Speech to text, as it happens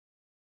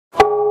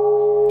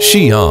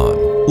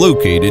Xi'an,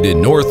 located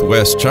in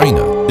northwest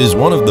China, is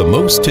one of the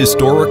most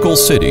historical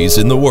cities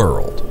in the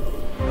world.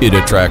 It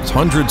attracts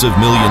hundreds of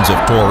millions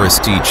of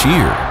tourists each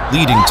year,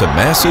 leading to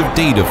massive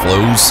data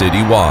flows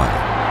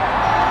citywide.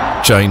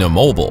 China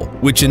Mobile,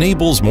 which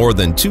enables more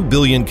than 2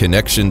 billion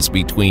connections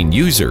between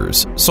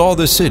users, saw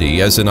the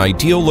city as an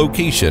ideal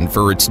location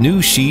for its new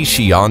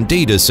Xi'an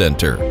data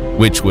center,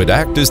 which would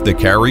act as the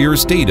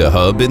carrier's data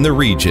hub in the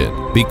region.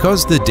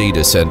 Because the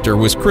data center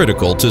was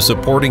critical to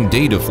supporting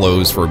data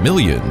flows for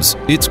millions,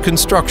 its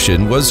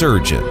construction was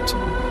urgent.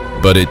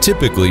 But it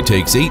typically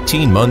takes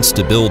 18 months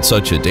to build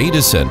such a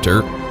data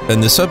center,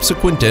 and the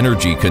subsequent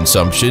energy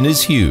consumption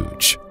is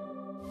huge.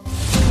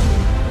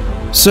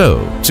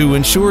 So, to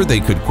ensure they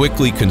could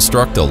quickly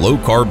construct a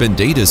low-carbon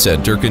data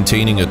center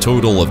containing a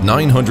total of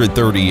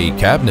 938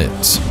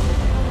 cabinets,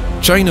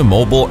 China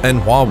Mobile and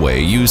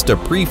Huawei used a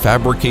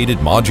prefabricated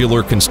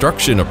modular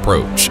construction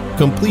approach,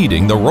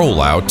 completing the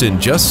rollout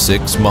in just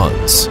 6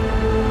 months.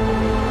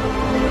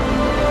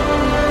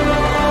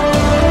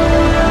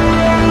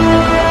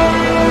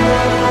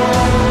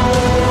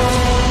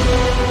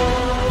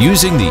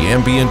 Using the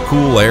ambient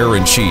cool air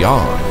in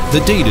Xi'an,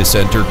 the data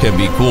center can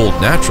be cooled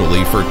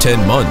naturally for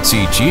 10 months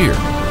each year.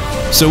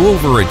 So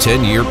over a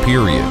 10-year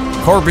period,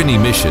 carbon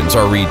emissions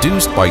are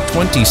reduced by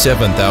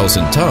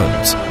 27,000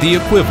 tons, the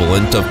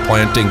equivalent of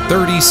planting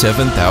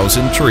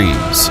 37,000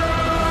 trees.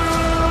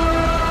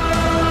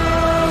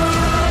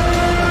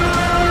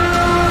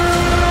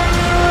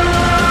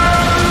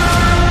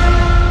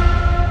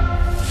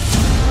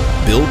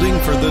 Building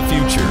for the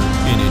future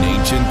in an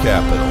ancient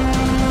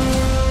capital.